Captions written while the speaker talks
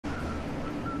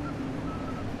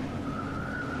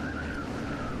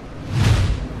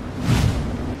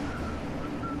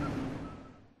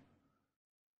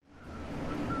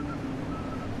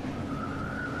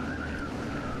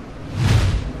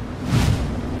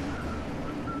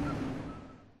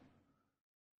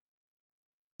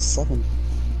7.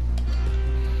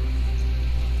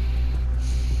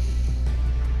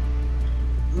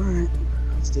 Alright,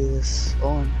 let's do this.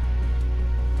 On.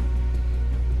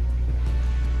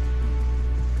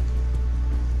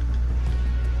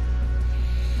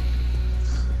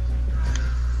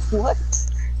 What?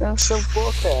 I'm so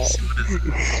bullshit.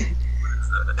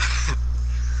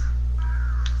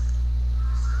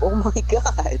 Oh my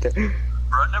god!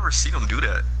 Bro, I've never seen him do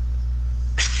that.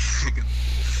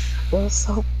 That's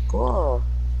so bull.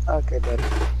 Okay, buddy.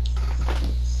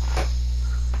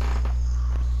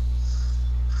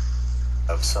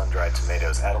 Of sun-dried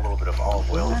tomatoes, add a little bit of olive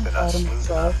oil if they're not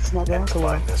smooth enough, and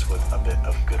combine this with a bit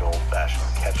of good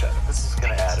old-fashioned ketchup. This is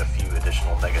going to add a few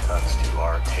additional megatons to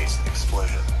our taste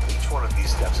explosion. Each one of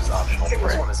these steps is optional, but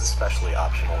this one is especially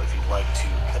optional if you'd like to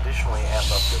additionally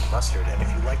amp up your mustard, and if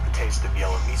you like the taste of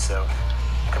yellow miso,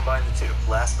 combine the two.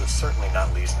 Last but certainly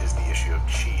not least is the issue of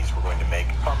cheese. We're going to make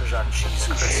Parmesan cheese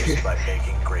crisps by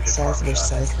baking grated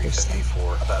Parmesan at 350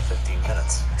 for about 15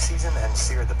 minutes. Season and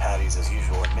sear the patties as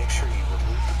usual, and make sure you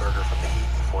remove the burger from the heat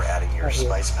before adding your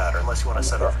spice powder, unless you want to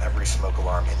set off every smoke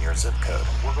alarm in your zip code.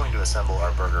 We're going to assemble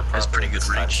our burger properly. That's pretty good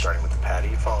reach. Starting with the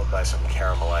patty, followed by some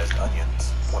caramelized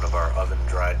onions, one of our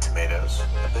oven-dried tomatoes,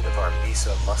 a bit of our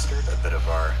miso mustard, a bit of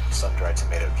our sun-dried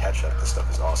tomato ketchup. This stuff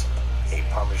is awesome. A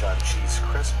Parmesan cheese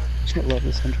crisp. I love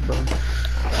this 100 bro.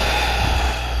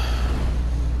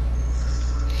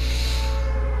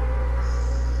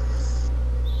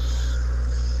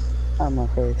 On my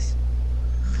face.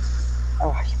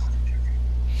 Oh, you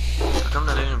motherfucker. How come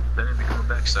that didn't become a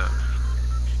backstab?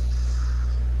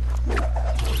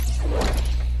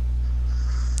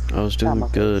 I was doing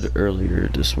good earlier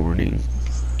this morning.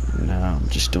 Now I'm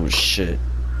just doing shit.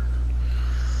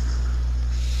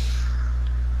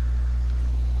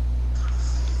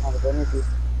 Out of energy.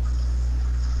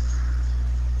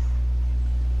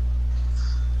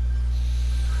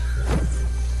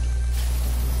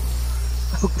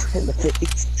 Oh, right in the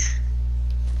face.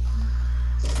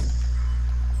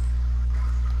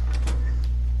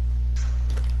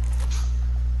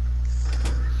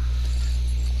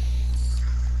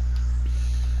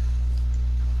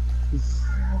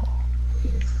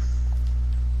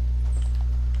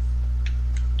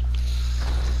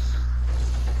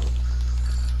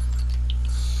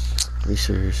 Are you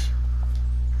serious?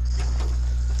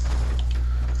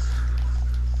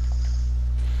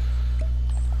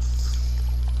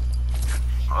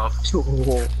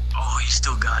 Oh, he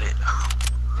still got it.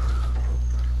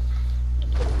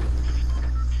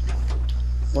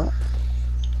 What?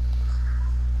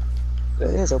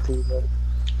 That is OP, but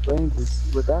range is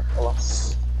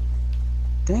ridiculous.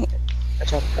 Dang it. I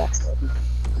tried to backstab him.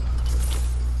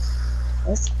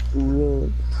 That's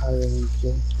really high range,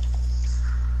 Joe.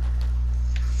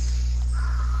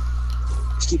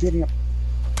 Just keep hitting him.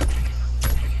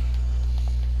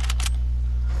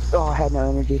 Oh, I had no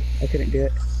energy. I couldn't do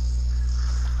it.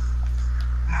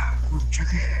 Come on,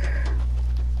 trucker.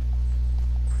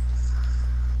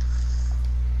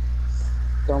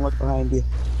 Don't look behind you.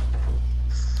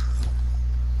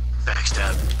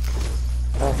 Backstab.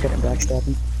 Oh, I couldn't backstab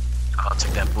him. I'll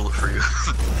take that bullet for you.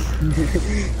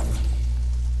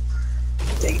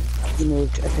 Dang it. He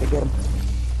moved. I couldn't get him.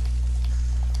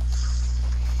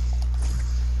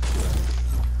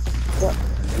 What?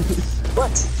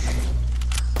 What?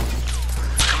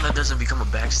 How come that doesn't become a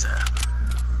backstab?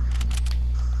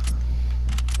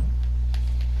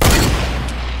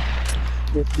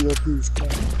 Your POP's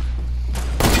cat.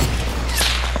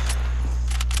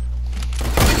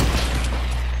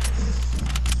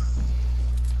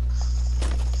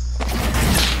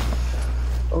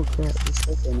 Oh crap, he's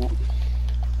still doing that.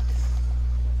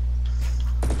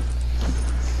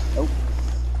 Nope.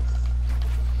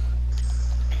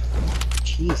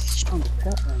 Jeez, strong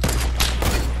crap, man.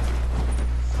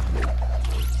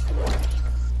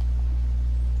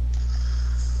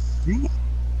 Dang it.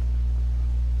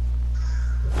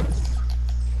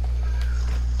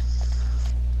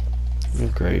 Oh,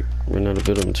 great. Run out of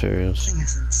building materials. This thing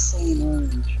has insane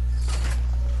range.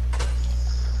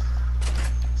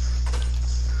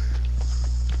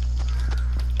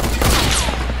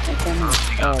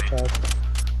 Oh, I tried.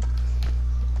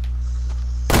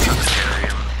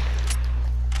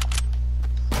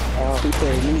 Oh, he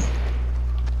carried me.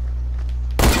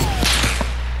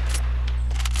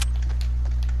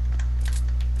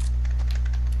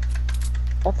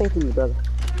 Have faith in you, brother.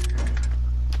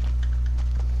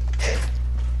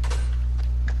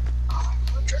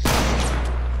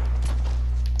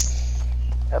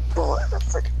 That bullet, that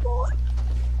freaking bullet.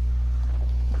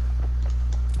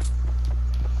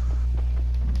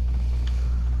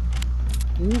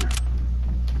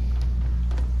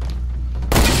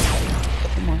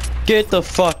 Get the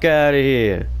fuck out of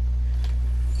here.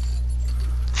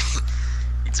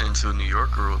 He turned to a New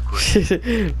Yorker real quick.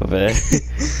 My bad.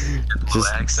 Little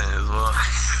Just accent as well.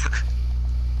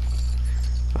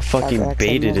 I fucking Accent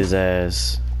baited man. his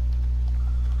ass.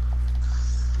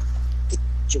 Get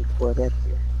your butt out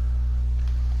here.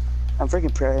 I'm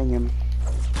freaking praying him.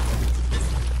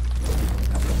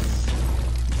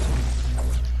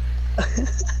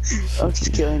 I'm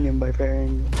just killing him by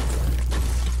parrying him.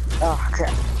 Oh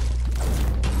crap.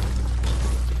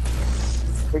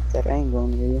 Freak that angle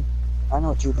on you. I know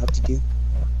what you're about to do.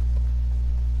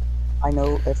 I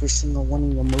know every single one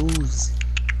of your moves.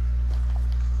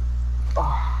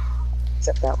 Oh,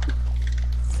 except that one.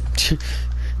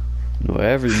 No,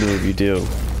 every move you do.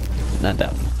 Not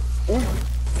that one. Yeah.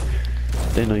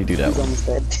 Didn't know you do that He's one. almost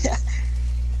dead.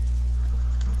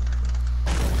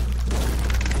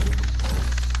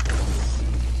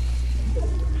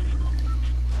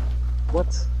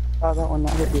 What? How that one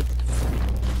not hit you?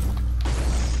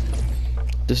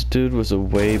 This dude was a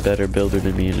way better builder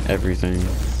than me in everything.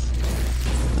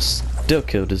 I still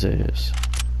killed his ass.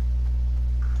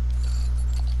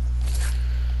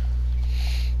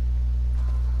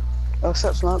 Oh,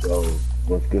 except smoke. Yo,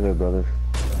 what's good, brothers?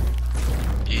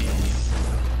 Yeah.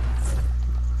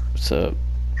 What's up?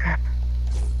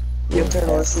 Yo,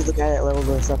 Turtle, this is the guy that leveled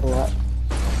us up a lot.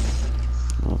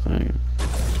 Oh, thank you.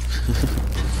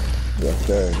 Yes,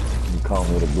 sir. You call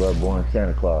me the bloodborne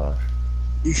Santa Claus.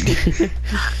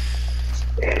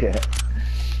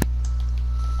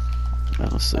 I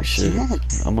don't say I shit. can't.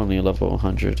 I'm only level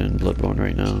 100 in Bloodborne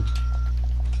right now.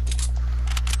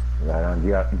 Right on. Do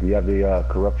you have the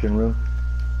corruption room?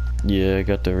 Yeah, I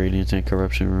got the Radiant and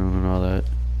Corruption room and all that.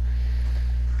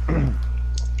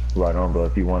 Right on, bro.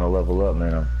 If you want to level up,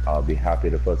 man, I'll be happy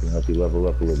to fucking help you level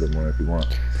up a little bit more if you want.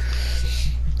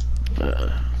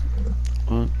 Well,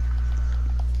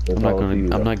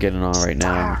 I'm not getting on right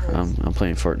now. I'm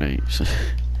playing Fortnite. So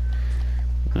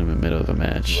I'm in the middle of a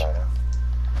match. Right on.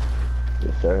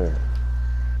 Yes, sir.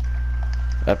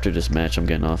 After this match, I'm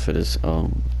getting off of this.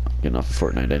 Getting off of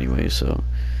Fortnite anyway. So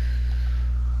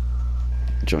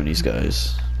join these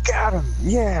guys. Got him!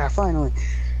 Yeah, finally.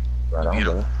 Right on,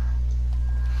 brother.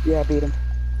 Yeah, I beat him.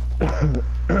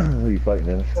 Who you fighting,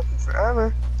 Dennis? Took me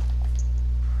forever.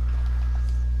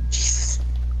 Jesus.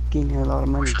 Getting here a lot of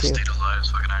money Wish I too. stayed alive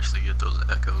so I can actually get those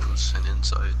echoes and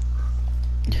insight.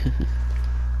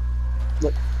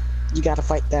 Look, you gotta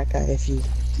fight that guy if you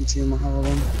consume all of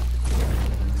them.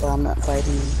 Well, I'm not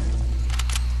fighting him.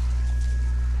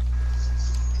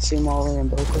 Consume all their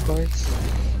umbilical cards.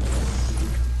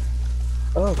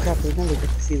 Oh crap, we never get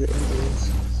to see the end of this.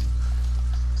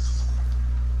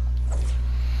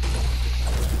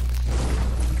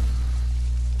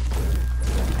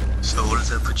 So what does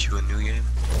that put you in new game?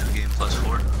 New game plus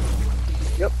 4?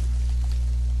 Yep.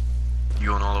 You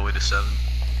going all the way to 7?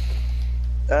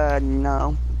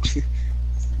 No.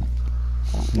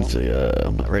 So,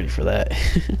 I'm not ready for that.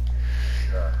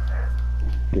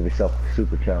 Give yourself a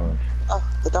super challenge. Oh,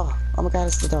 the doll. Oh my god,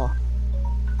 it's the doll.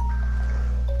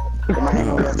 Oh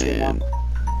man.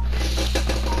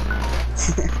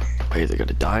 I either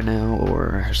gotta die now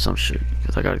or some shit.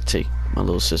 Because I gotta take my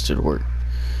little sister to work.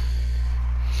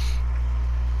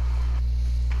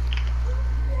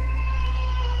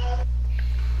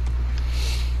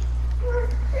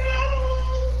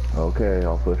 Okay,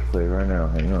 I'll push play right now.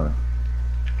 Hang on.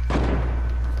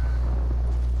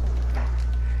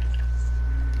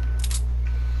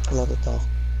 I love the doll.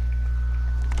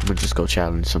 I'm gonna just go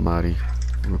challenge somebody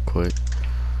real quick.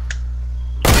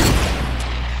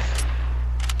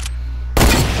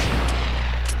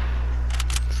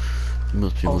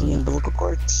 Most people All are the the umbilical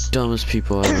cords. dumbest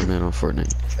people ever met on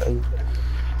Fortnite. Show you.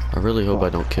 I really hope I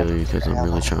don't kill you because I'm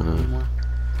really trying to.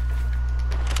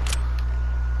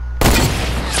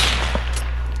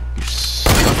 You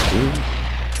suck, dude.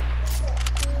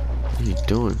 What are you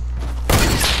doing?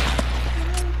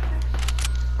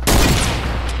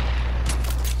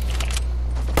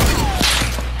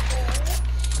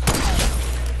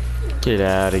 Get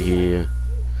out of here.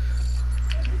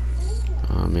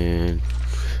 Oh man.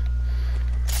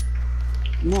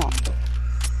 No.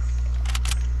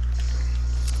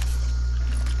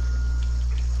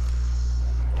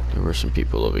 There were some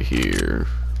people over here.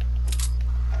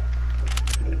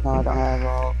 No, I don't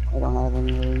have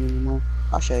any of them anymore.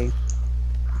 I'll show you.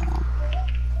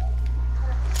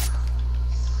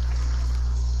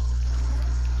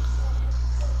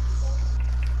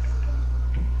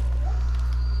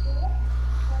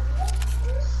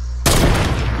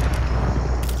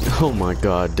 Oh my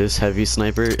god, this heavy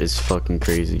sniper is fucking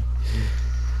crazy.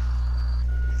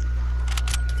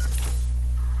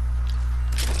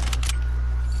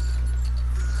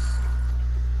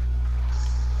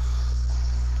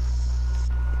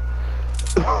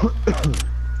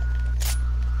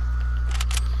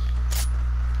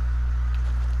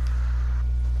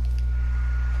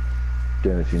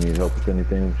 if you need help with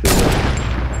anything. Shit.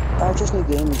 I just need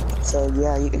gaming, so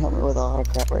yeah, you can help me with a lot of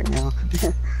crap right now.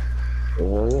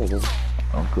 Oh yeah, dude.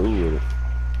 I'm cool with it.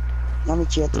 I'll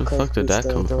meet you at the Where the fuck did that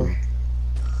come door. from?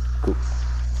 Cool.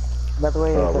 By the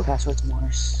way, the What, password's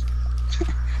Morris.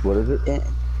 what is it?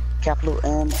 Capital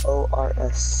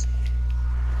M-O-R-S.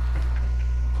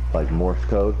 Like Morse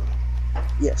code?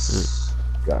 Yes.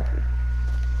 Gotcha.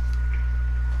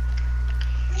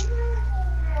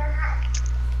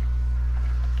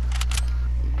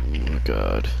 Oh my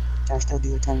god. Can I still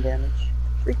do a 10 damage?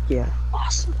 Freak yeah.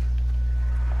 Awesome.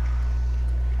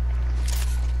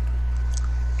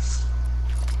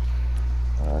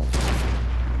 Alright.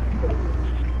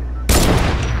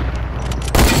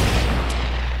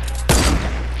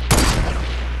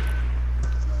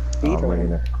 Speed I'm or ready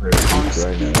to clear this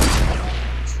right now.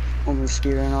 when we're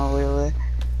speeding all the way away?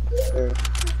 Or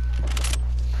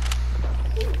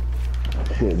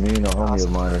Shit, me and a homie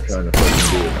of mine are trying to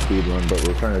fucking do a speed run, but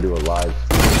we're trying to do a live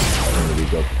speed. I don't really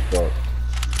go fuck.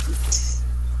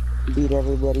 beat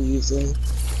everybody easily.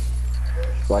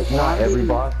 Like, not every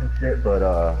boss and shit, but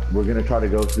we're gonna try to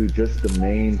go through just the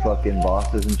main fucking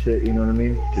bosses and shit, you know what I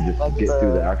mean? To just Like get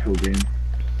through the actual game.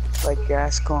 Like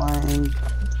Gascoigne,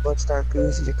 Bloodstar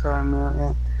Goose,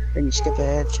 Jakar, then you skip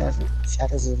ahead,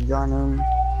 Shadows of Yarnum,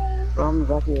 from the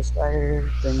back of your spider,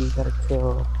 then you gotta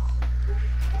kill.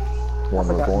 One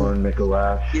with Horn,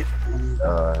 Mikolash, Yeah.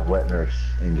 Wet Nurse,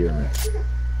 and Gearman.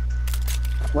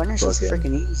 Wet Nurse is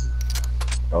freaking easy.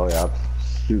 Oh yeah,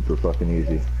 super fucking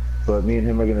easy. But me and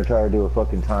him are gonna try to do a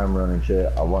fucking time run and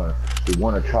shit. We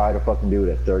wanna try to fucking do it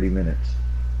at 30 minutes.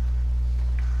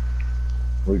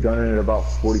 We've done it at about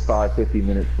 45, 50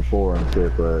 minutes before and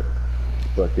shit, but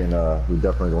fucking, we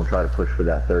definitely gonna try to push for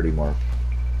that 30 mark.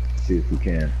 See if we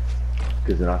can.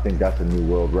 Cause then I think that's a new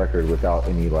world record without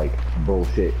any like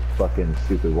bullshit fucking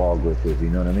stupid wall glitches, you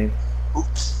know what I mean?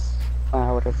 Oops.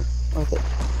 Whatever. Worth it.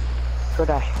 Go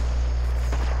die.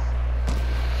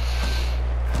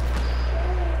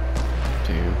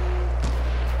 Damn.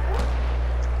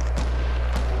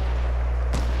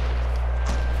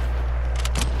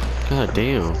 God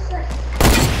damn.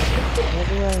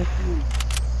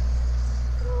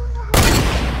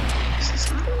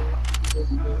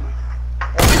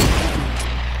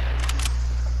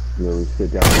 Yeah, we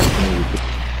sit down and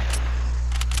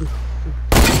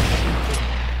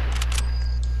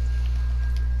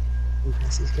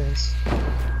Pass these guys.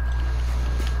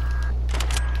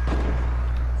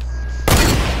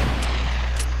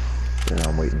 yeah,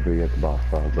 I'm waiting for you at the boss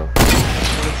fight, bro. Over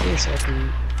here so I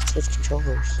can switch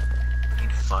controllers.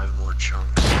 Need 5 more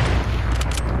chunks.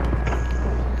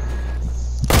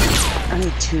 I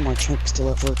need 2 more chunks to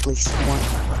level at least 1.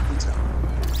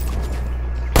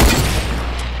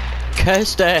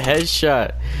 Catch that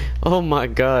headshot. Oh my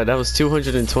god, that was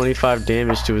 225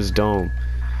 damage to his dome.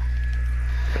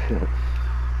 You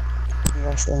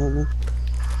guys still hit me?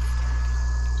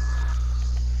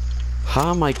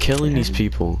 How am I killing these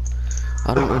people?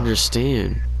 I don't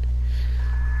understand.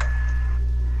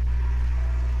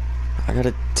 I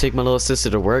gotta take my little sister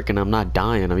to work and I'm not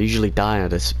dying. I'm usually dying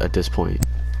at this point.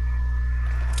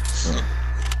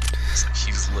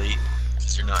 He's late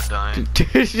because you're not dying.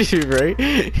 Right?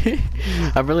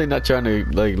 I'm really not trying to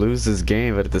like lose this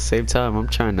game, but at the same time I'm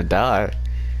trying to die.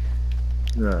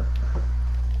 Yeah.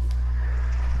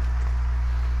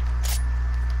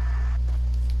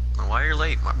 Why you're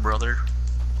late, my brother?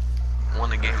 Won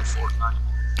the game in Fortnite.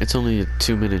 It's only a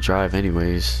 2-minute drive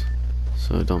anyways,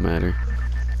 so it don't matter.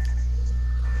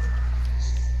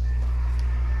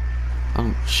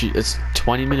 It's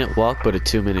 20-minute walk but a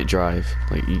 2-minute drive.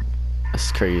 Like,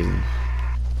 that's crazy.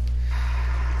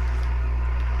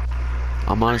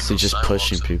 I'm honestly just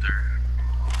pushing people.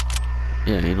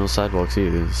 Yeah, ain't no sidewalks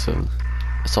either, so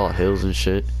it's all hills and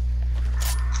shit.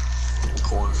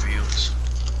 Cornfields.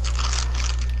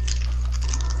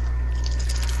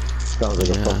 Sounds like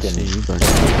Yeah, a I see you, fucking buddy.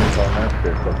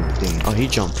 scene. Oh, he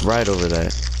jumped right over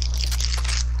that.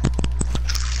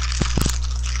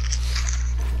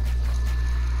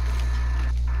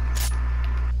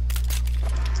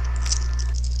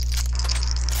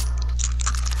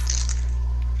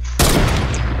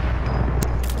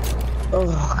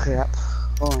 Oh crap.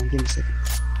 Hold on, give me a second.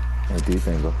 What do you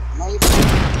think, bro?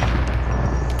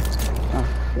 Oh,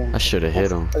 yeah. I should have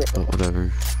hit him, but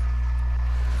whatever.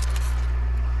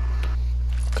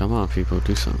 Come on, people,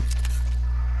 do something.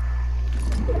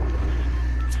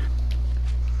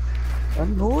 I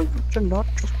know you cannot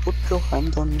just put your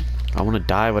hands on me. I want to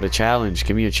die with a challenge.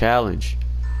 Give me a challenge.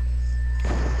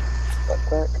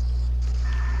 Quick.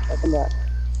 Open that.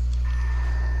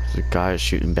 There's a guy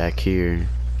shooting back here.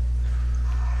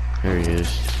 There he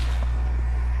is.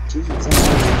 Jesus,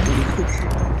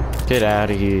 Get out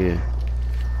of here.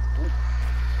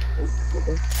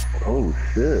 Oh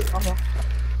shit. Calm down.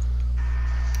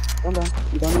 Calm down.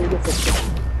 You don't need to get fixed.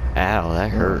 Ow, that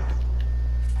hurt.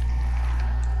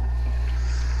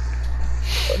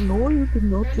 No, you did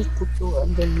not just put your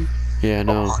hand on me. Yeah,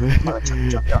 no. Oh, I'm gonna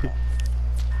jump down there.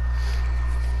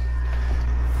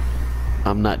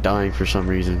 I'm not dying for some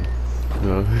reason.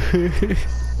 No.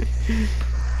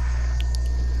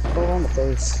 Go on the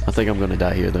face. I think I'm gonna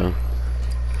die here though.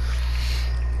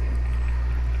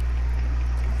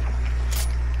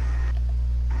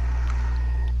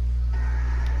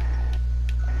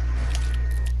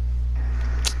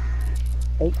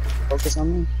 Hey, focus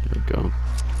on me. There we go.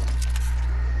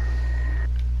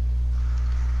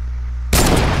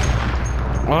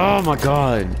 Oh my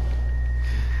god.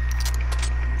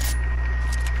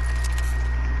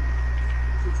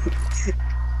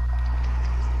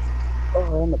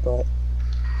 Oh, in the butt.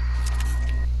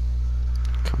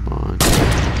 Come on.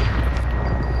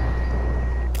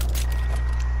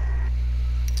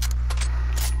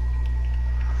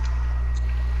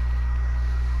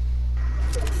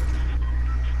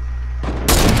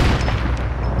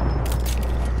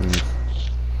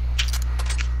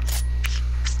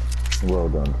 Well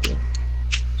done, sir.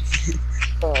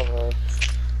 Oh, well.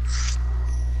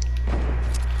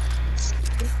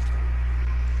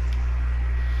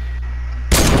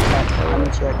 How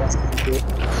much you guys can do?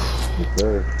 Yes,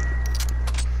 sir.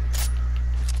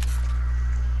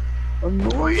 Oh, no,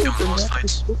 What are you doing those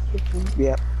fights?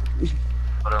 Yep.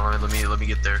 Hold on, let me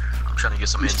get there. I'm trying to get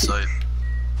some insight.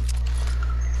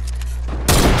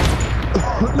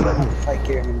 Fight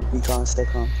Kieran and be calm, stay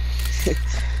calm.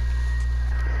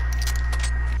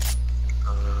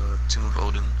 Tomb of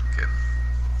Odin. Okay.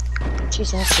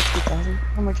 Jeez, I have 60,000.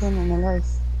 How am I getting in my life?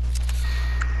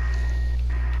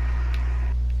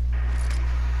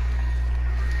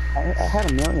 I had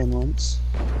 1 million once.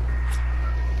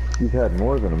 You've had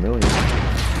more than 1 million.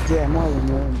 Yeah, more than 1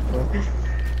 million.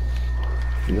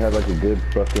 But You had like a good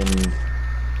fucking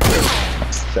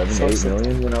 7 to 8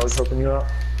 million when I was helping you out.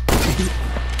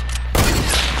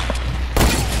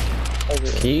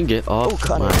 Can you get off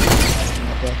cut my... it.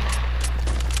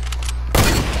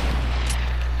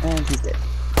 And he's dead.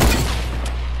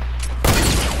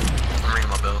 I'm ringing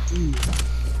my bell.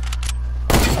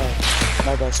 Oh,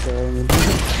 my bad, scaring me.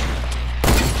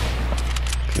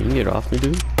 Can you get off me,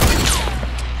 dude?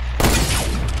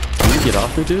 Can you get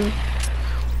off me, dude?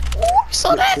 Oh, you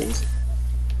saw that?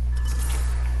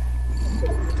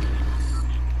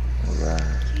 Alright.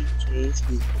 Can't chase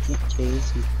me. Can't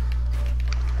chase me.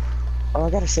 Oh, I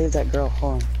gotta save that girl.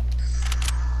 Hold on.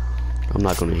 I'm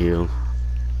not gonna heal.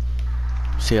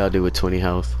 See how I do with 20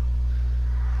 health.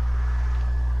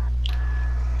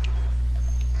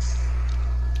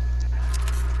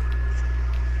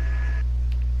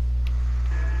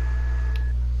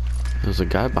 There's a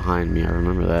guy behind me, I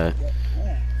remember that.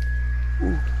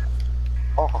 Ooh.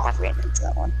 Oh, I ran into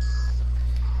that one.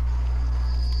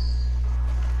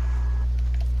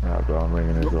 Alright, bro, I'm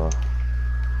ringing as well.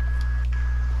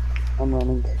 I'm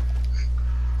running.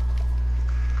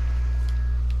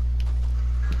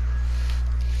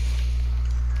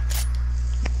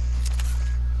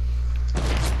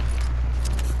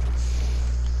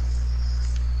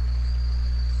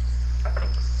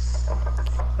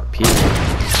 Pete.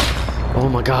 Oh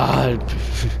my god.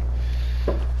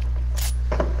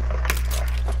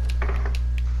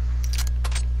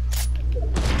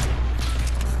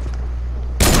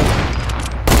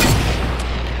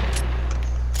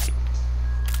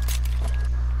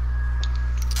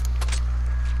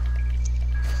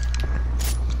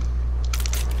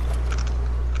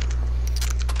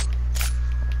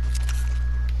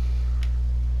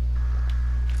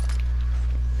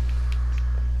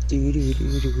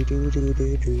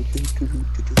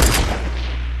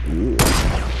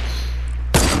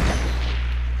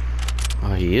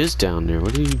 Oh, he is down there.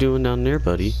 What are you doing down there,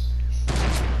 buddy?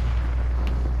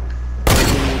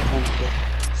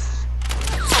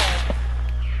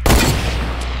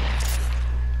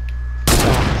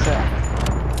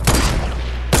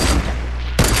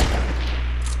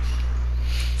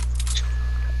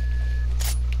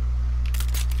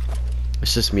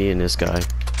 It's just me and this guy.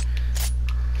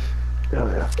 Hell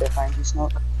yeah. Did I find you,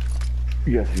 Smoke?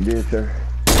 Yes, you did, sir.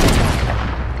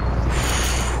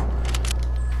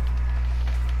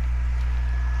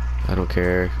 I don't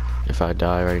care if I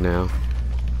die right now.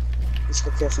 Let's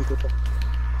go kill some people.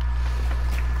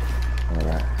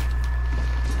 Alright.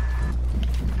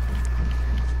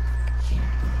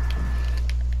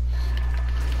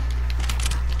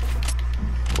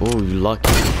 Oh, you lucky.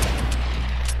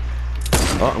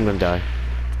 Oh, I'm gonna die.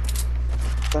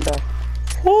 Don't die.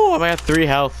 Oh, I'm at 3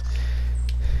 health.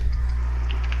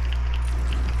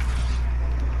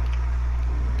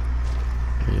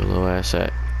 Where your little ass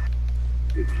at?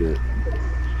 Good shit.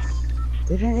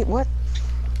 They didn't, what?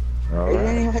 All They didn't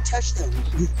right. even touch them.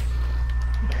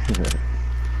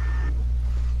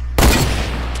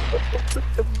 What's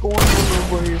going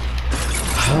on over here?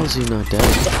 How is he not dead?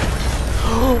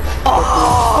 Oh!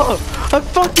 I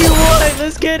fucking won!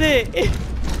 Let's get it!